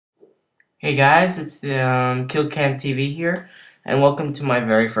Hey guys, it's the KillCam TV here, and welcome to my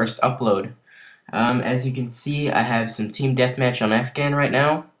very first upload. As you can see, I have some Team Deathmatch on Afghan right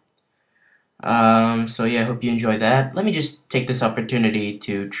now. So yeah, I hope you enjoy that. Let me just take this opportunity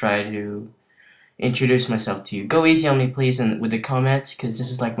to try to introduce myself to you. Go easy on me, please, and with the comments, because this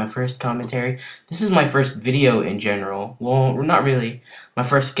is like my first commentary. This is my first video in general. Well, not really. My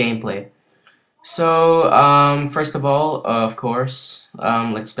first gameplay. So, first of all, of course,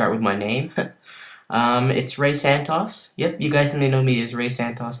 let's start with my name. It's Ray Santos. Yep, you guys may know me as Ray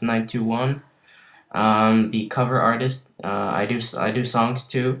Santos 921. The cover artist. I do songs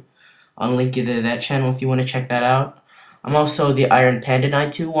too. I'll link you to that channel if you want to check that out. I'm also the Iron Panda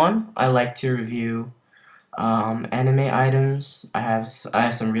 921. I like to review anime items. I have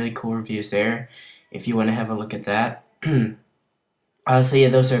some really cool reviews there. If you want to have a look at that. So yeah,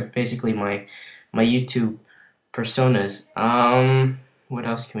 those are basically my YouTube personas. What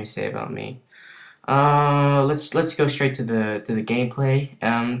else can we say about me? Let's go straight to the gameplay.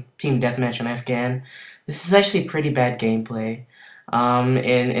 Team Deathmatch on Afghan. This is actually pretty bad gameplay.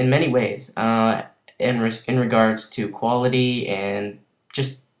 In many ways. In regards to quality and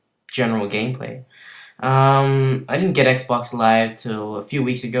just general gameplay. I didn't get Xbox Live till a few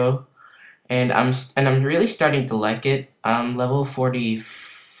weeks ago, and I'm really starting to like it. I'm level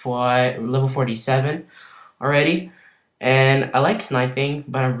 45, level 47 already, and I like sniping,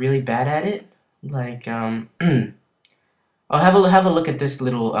 but I'm really bad at it. Like, I'll have a look at this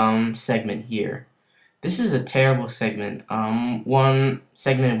little segment here. This is a terrible segment. One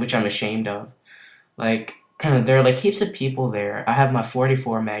segment which I'm ashamed of. Like, there are like heaps of people there. I have my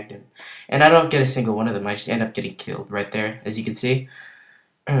 44 Magnum, and I don't get a single one of them. I just end up getting killed right there, as you can see.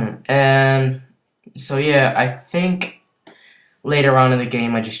 And so yeah, I think later on in the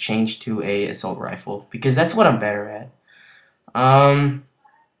game I just changed to a assault rifle because that's what I'm better at. Um,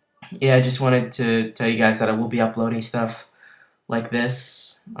 yeah, I just wanted to tell you guys that I will be uploading stuff like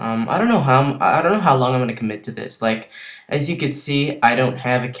this. I don't know how long I'm gonna commit to this. Like, as you can see, I don't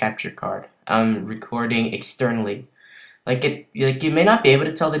have a capture card. I'm recording externally. Like you may not be able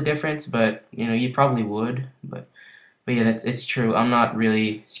to tell the difference, but you know you probably would. But yeah, it's true. I'm not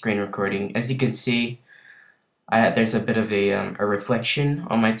really screen recording. As you can see, there's a bit of a reflection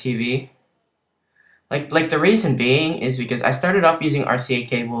on my TV. Like the reason being is because I started off using RCA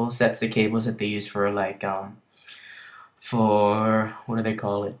cables. That's the cables that they use for like for what do they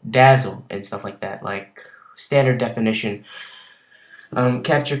call it? Dazzle and stuff like that. Like standard definition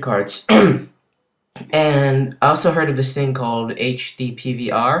capture cards. And I also heard of this thing called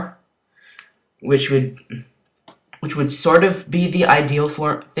HDPVR, which would which would sort of be the ideal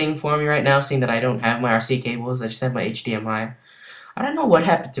thing for me right now, seeing that I don't have my RCA cables. I just have my HDMI. I don't know what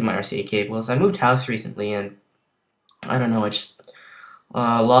happened to my RCA cables. I moved house recently, and I don't know. I just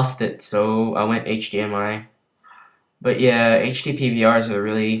lost it, so I went HDMI. But yeah, HD PVRs are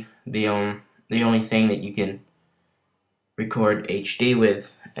really the only thing that you can record HD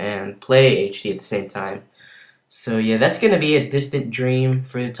with and play HD at the same time. So yeah, that's gonna be a distant dream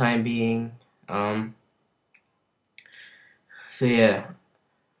for the time being. So yeah,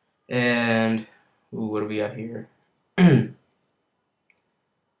 and ooh, what do we got here? All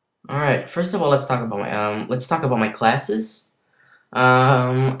right. First of all, let's talk about my classes.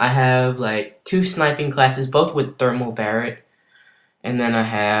 I have like two sniping classes, both with thermal Barrett, and then I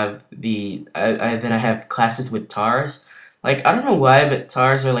have classes with TARs. Like I don't know why, but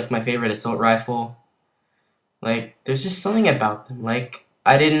TARs are like my favorite assault rifle. Like there's just something about them. Like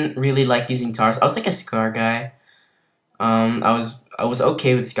I didn't really like using TARs. I was like a SCAR guy. I was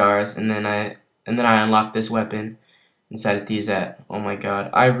okay with SCARs, and then I unlocked this weapon and decided to use that. Oh my god,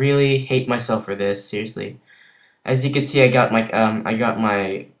 I really hate myself for this. Seriously. As you can see, I got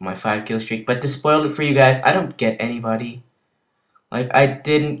my 5 kill streak. But to spoil it for you guys, I don't get anybody. Like I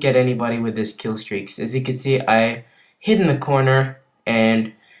didn't get anybody with this kill streaks. As you can see, I hid in the corner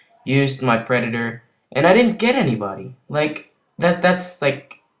and used my predator, and I didn't get anybody. Like that's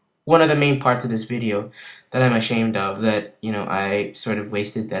like one of the main parts of this video that I'm ashamed of. That you know I sort of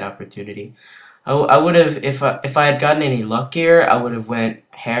wasted that opportunity. I would have if I had gotten any luckier, I would have went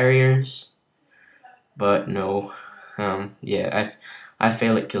Harriers. But no, yeah, I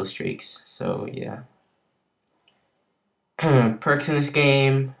fail at kill streaks, so yeah. Perks in this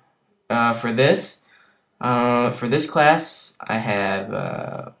game, for this class,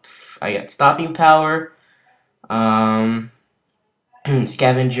 I got stopping power, um,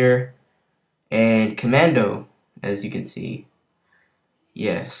 scavenger, and commando, as you can see.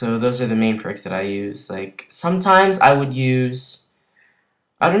 Yeah, so those are the main perks that I use. Like sometimes I would use,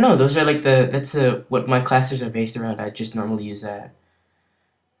 I don't know, those are like what my classes are based around. I just normally use that.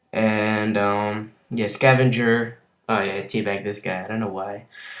 And And yeah, Scavenger. Oh yeah, teabag this guy. I don't know why.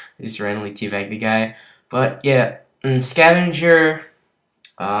 I just randomly teabag the guy. But yeah, Scavenger.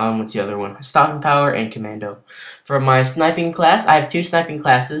 What's the other one? Stopping Power and Commando. For my sniping class, I have two sniping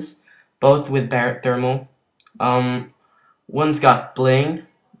classes, both with Barrett Thermal. One's got Bling,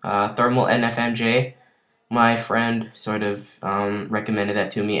 Thermal and FMJ. My friend sort of recommended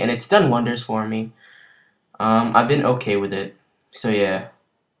that to me, and it's done wonders for me. I've been okay with it. So yeah,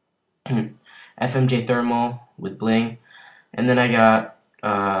 FMJ Thermal with Bling, and then I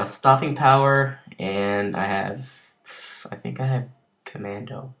got Stopping Power, and I think I have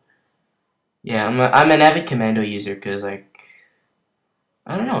Commando. Yeah, I'm an avid Commando user because like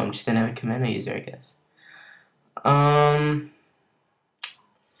I don't know, I'm just an avid Commando user, I guess. Um,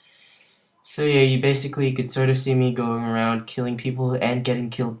 so yeah, you basically could sort of see me going around killing people and getting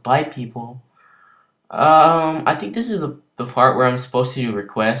killed by people. I think this is the part where I'm supposed to do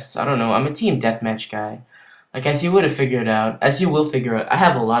requests. I don't know. I'm a team deathmatch guy. Like as you would have figured out, as you will figure out, I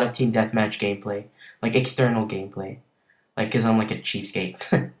have a lot of team deathmatch gameplay, like external gameplay, like because I'm like a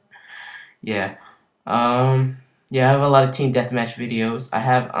cheapskate. Yeah. Um. Yeah, I have a lot of team deathmatch videos.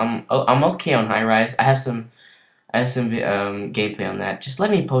 I'm okay on high rise. I have some gameplay on that. Just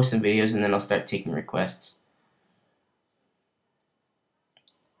let me post some videos and then I'll start taking requests.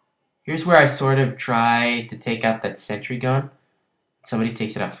 Here's where I sort of try to take out that sentry gun. Somebody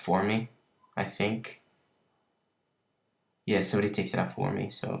takes it out for me, I think. Yeah, somebody takes it out for me,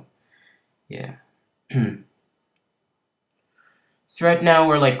 so yeah. So right now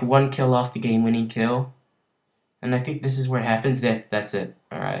we're like one kill off the game-winning kill. And I think this is where it happens. That's it.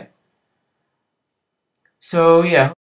 Alright. So yeah.